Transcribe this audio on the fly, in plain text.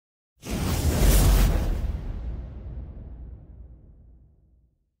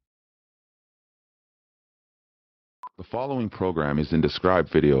The following program is in described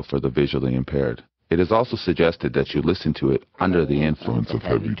video for the visually impaired. It is also suggested that you listen to it under the influence of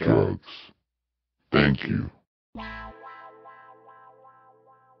heavy drugs. Thank you.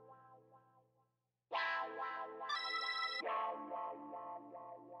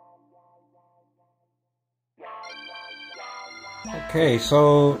 Okay,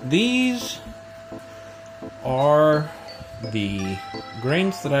 so these are the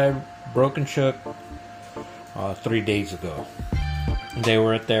grains that I broke and shook 3 days ago. They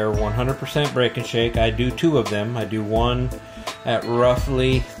were at their 100% break and shake. I do two of them. I do one at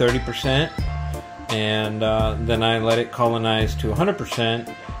roughly 30%, and then I let it colonize to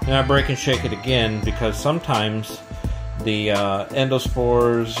 100%, and I break and shake it again because sometimes the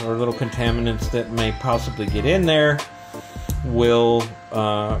endospores or little contaminants that may possibly get in there will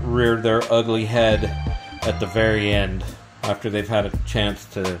rear their ugly head at the very end after they've had a chance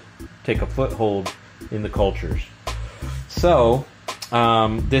to take a foothold in the cultures. So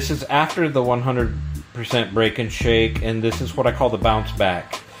this is after the 100% break and shake, and this is what I call the bounce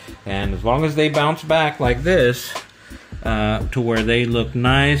back. And as long as they bounce back like this to where they look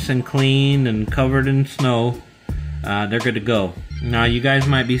nice and clean and covered in snow, they're good to go. Now you guys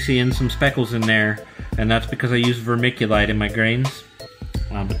might be seeing some speckles in there, and that's because I use vermiculite in my grains,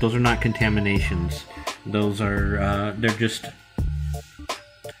 but those are not contaminations. Those are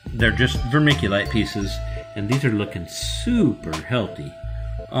they're just vermiculite pieces, and these are looking super healthy.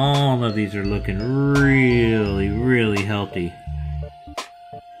 All of these are looking really healthy.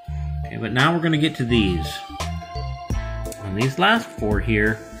 Okay, but now we're going to get to these. And these last four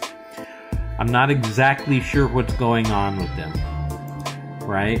here, I'm not exactly sure what's going on with them,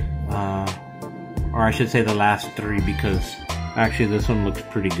 right? Or I should say the last three, because actually this one looks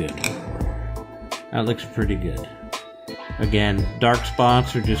pretty good. That looks pretty good. Again, dark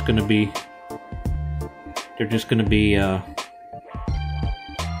spots are just going to be,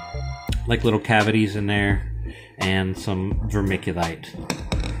 like little cavities in there and some vermiculite.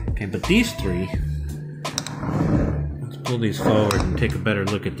 Okay, but these three, let's pull these forward and take a better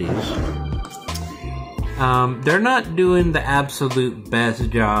look at these. They're not doing the absolute best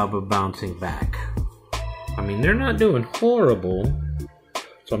job of bouncing back. I mean, they're not doing horrible,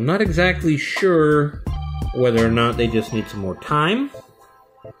 so I'm not exactly sure whether or not they just need some more time,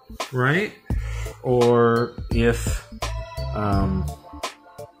 right? Or if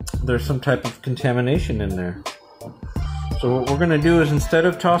there's some type of contamination in there. So what we're going to do is, instead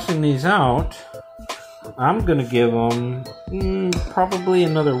of tossing these out, I'm going to give them probably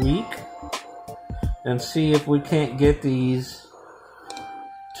another week and see if we can't get these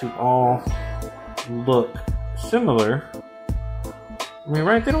to all look similar. I mean,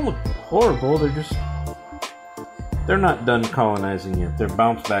 right, they don't look horrible, they're not done colonizing yet. Their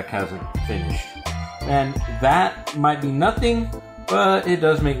bounce back hasn't finished. And that might be nothing, but it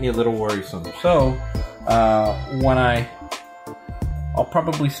does make me a little worrisome. So, I'll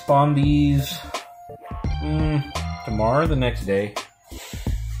probably spawn these tomorrow or the next day.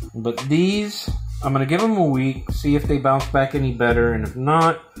 But these, I'm going to give them a week, see if they bounce back any better, and if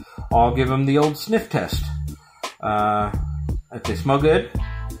not, I'll give them the old sniff test. If they smell good,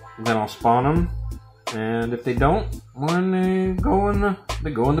 then I'll spawn them, and if they don't, then they go in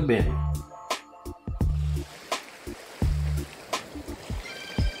the bin.